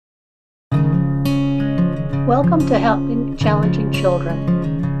Welcome to Helping Challenging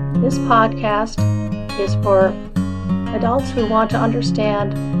Children. This podcast is for adults who want to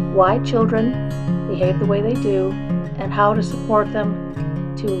understand why children behave the way they do and how to support them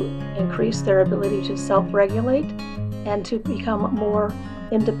to increase their ability to self-regulate and to become more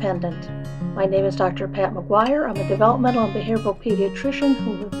independent. My name is Dr. Pat McGuire. I'm a developmental and behavioral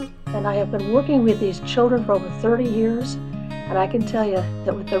pediatrician and I have been working with these children for over 30 years, and I can tell you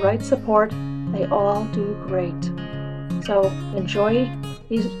that with the right support, they all do great. So enjoy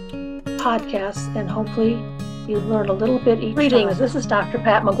these podcasts and hopefully you learn a little bit each Greetings, This is Dr.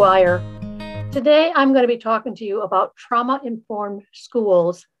 Pat McGuire. Today I'm going to be talking to you about trauma-informed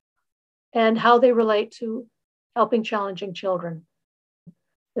schools and how they relate to helping challenging children.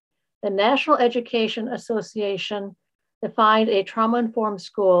 The National Education Association defined a trauma-informed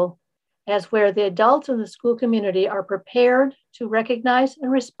school as where the adults in the school community are prepared to recognize and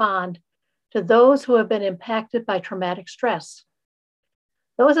respond to those who have been impacted by traumatic stress.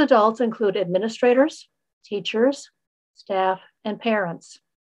 Those adults include administrators, teachers, staff, and parents.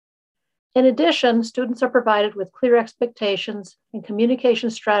 In addition, students are provided with clear expectations and communication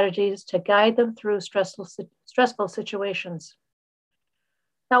strategies to guide them through stressful situations.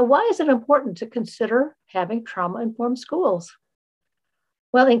 Now, why is it important to consider having trauma-informed schools?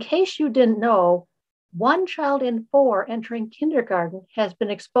 Well, in case you didn't know, 1 child in 4 entering kindergarten has been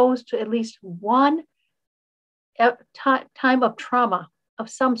exposed to at least one time of trauma of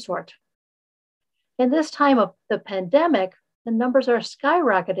some sort. In this time of the pandemic, the numbers are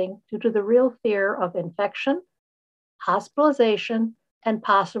skyrocketing due to the real fear of infection, hospitalization, and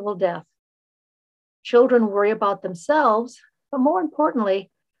possible death. Children worry about themselves, but more importantly,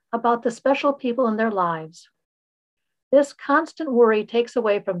 about the special people in their lives. This constant worry takes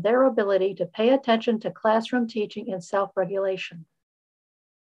away from their ability to pay attention to classroom teaching and self-regulation.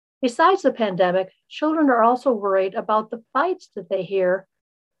 Besides the pandemic, children are also worried about the fights that they hear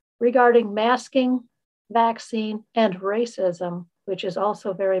regarding masking, vaccine, and racism, which is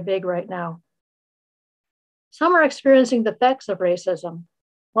also very big right now. Some are experiencing the effects of racism,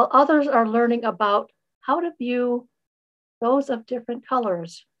 while others are learning about how to view those of different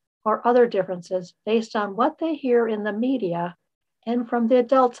colors or other differences based on what they hear in the media and from the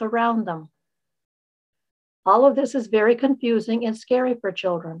adults around them. All of this is very confusing and scary for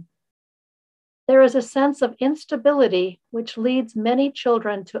children. There is a sense of instability which leads many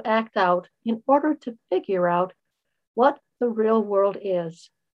children to act out in order to figure out what the real world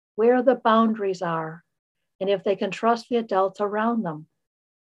is, where the boundaries are, and if they can trust the adults around them.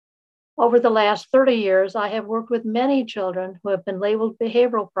 Over the last 30 years, I have worked with many children who have been labeled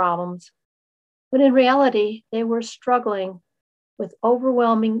behavioral problems, when in reality, they were struggling with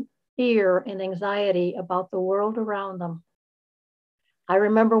overwhelming fear and anxiety about the world around them. I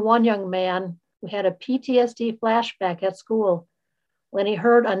remember one young man who had a PTSD flashback at school when he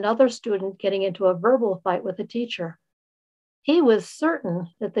heard another student getting into a verbal fight with a teacher. He was certain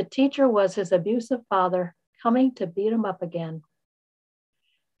that the teacher was his abusive father coming to beat him up again.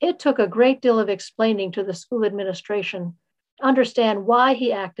 It took a great deal of explaining to the school administration to understand why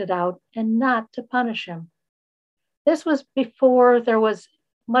he acted out and not to punish him. This was before there was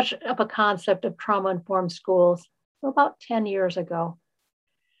much of a concept of trauma-informed schools, about 10 years ago.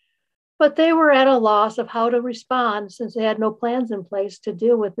 But they were at a loss of how to respond since they had no plans in place to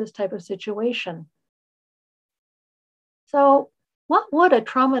deal with this type of situation. So, what would a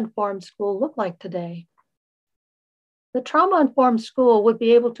trauma-informed school look like today? The trauma-informed school would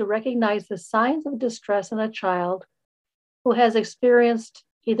be able to recognize the signs of distress in a child who has experienced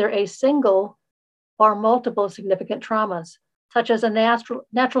either a single or multiple significant traumas, such as a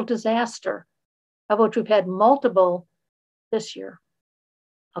natural disaster, of which we've had multiple this year.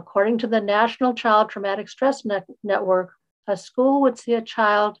 According to the National Child Traumatic Stress Network, a school would see a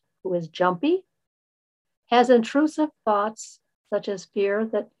child who is jumpy, has intrusive thoughts, such as fear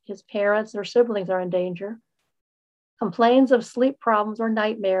that his parents or siblings are in danger, complains of sleep problems or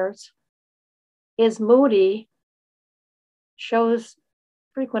nightmares, is moody, shows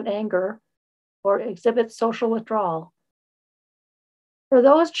frequent anger, or exhibits social withdrawal. For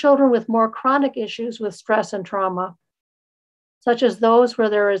those children with more chronic issues with stress and trauma, such as those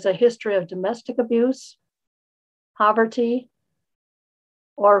where there is a history of domestic abuse, poverty,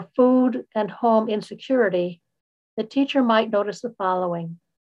 or food and home insecurity, the teacher might notice the following: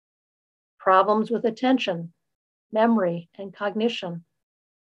 problems with attention, memory, and cognition,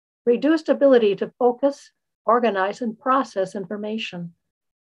 reduced ability to focus, organize, and process information,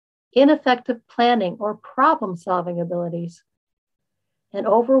 ineffective planning or problem-solving abilities, and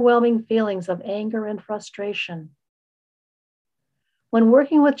overwhelming feelings of anger and frustration. When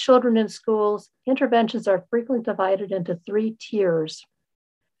working with children in schools, interventions are frequently divided into 3 tiers.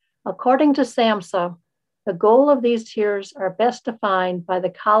 According to SAMHSA, the goal of these tiers are best defined by the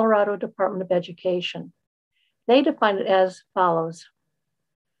Colorado Department of Education. They define it as follows: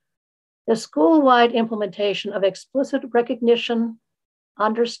 the school-wide implementation of explicit recognition,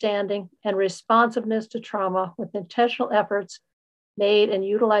 understanding, and responsiveness to trauma with intentional efforts made in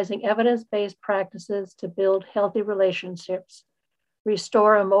utilizing evidence-based practices to build healthy relationships,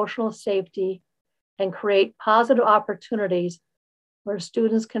 restore emotional safety, and create positive opportunities where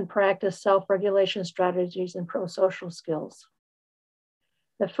students can practice self-regulation strategies and pro-social skills.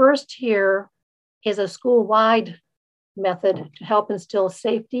 The first tier is a school-wide method to help instill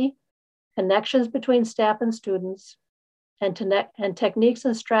safety, connections between staff and students, and techniques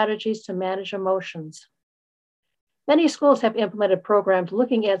and strategies to manage emotions. Many schools have implemented programs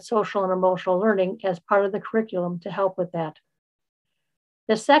looking at social and emotional learning as part of the curriculum to help with that.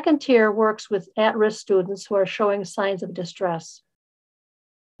 The second tier works with at-risk students who are showing signs of distress.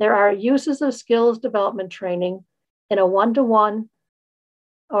 There are uses of skills development training in a one-to-one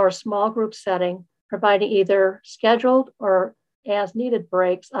or small group setting, providing either scheduled or as-needed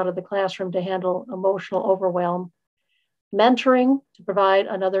breaks out of the classroom to handle emotional overwhelm, mentoring to provide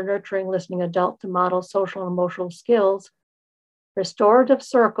another nurturing listening adult to model social and emotional skills, restorative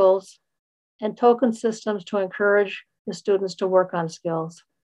circles, and token systems to encourage the students to work on skills.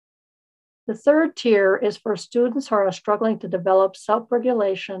 The third tier is for students who are struggling to develop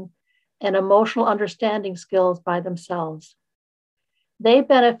self-regulation and emotional understanding skills by themselves. They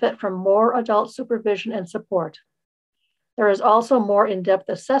benefit from more adult supervision and support. There is also more in-depth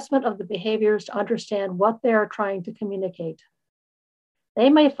assessment of the behaviors to understand what they are trying to communicate. They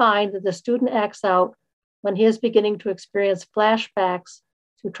may find that the student acts out when he is beginning to experience flashbacks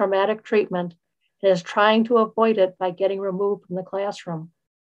to traumatic treatment and is trying to avoid it by getting removed from the classroom.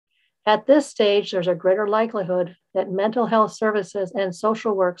 At this stage, there's a greater likelihood that mental health services and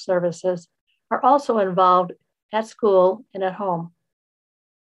social work services are also involved at school and at home.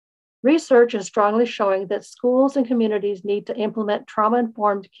 Research is strongly showing that schools and communities need to implement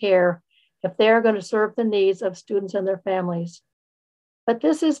trauma-informed care if they are going to serve the needs of students and their families. But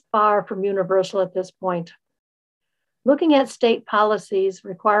this is far from universal at this point. Looking at state policies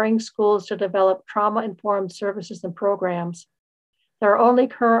requiring schools to develop trauma-informed services and programs, there are only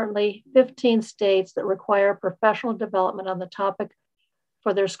currently 15 states that require professional development on the topic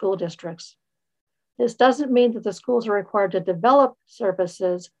for their school districts. This doesn't mean that the schools are required to develop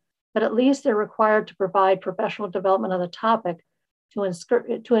services, but at least they're required to provide professional development on the topic to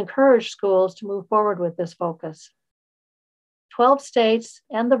encourage schools to move forward with this focus. 12 states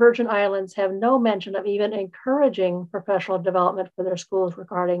and the Virgin Islands have no mention of even encouraging professional development for their schools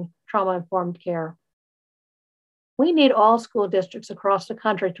regarding trauma-informed care. We need all school districts across the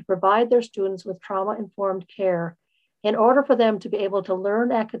country to provide their students with trauma-informed care in order for them to be able to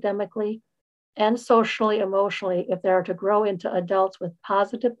learn academically and socially, emotionally, if they are to grow into adults with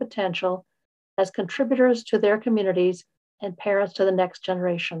positive potential as contributors to their communities and parents to the next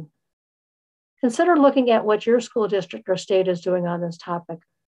generation. Consider looking at what your school district or state is doing on this topic.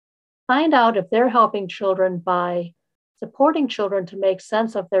 Find out if they're helping children by supporting children to make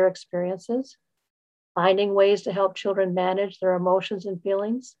sense of their experiences, finding ways to help children manage their emotions and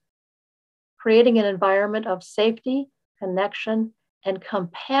feelings, creating an environment of safety, connection, and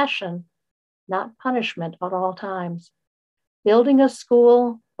compassion, not punishment at all times, building a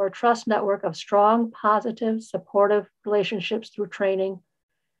school or trust network of strong, positive, supportive relationships through training,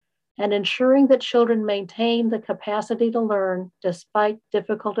 and ensuring that children maintain the capacity to learn despite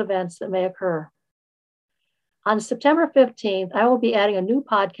difficult events that may occur. On September 15th, I will be adding a new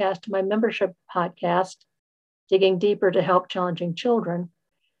podcast to my membership podcast, Digging Deeper to Help Challenging Children.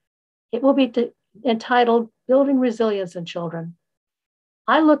 It will be entitled Building Resilience in Children.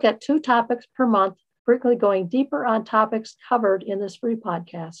 I look at 2 topics per month, frequently going deeper on topics covered in this free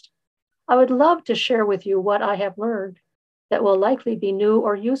podcast. I would love to share with you what I have learned that will likely be new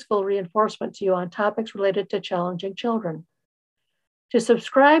or useful reinforcement to you on topics related to challenging children. To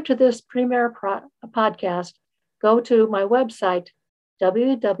subscribe to this premier podcast, go to my website,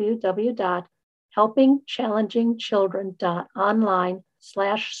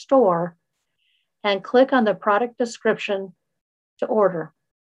 www.helpingchallengingchildren.online/store, and click on the product description to order.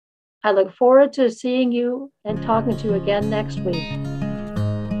 I look forward to seeing you and talking to you again next week.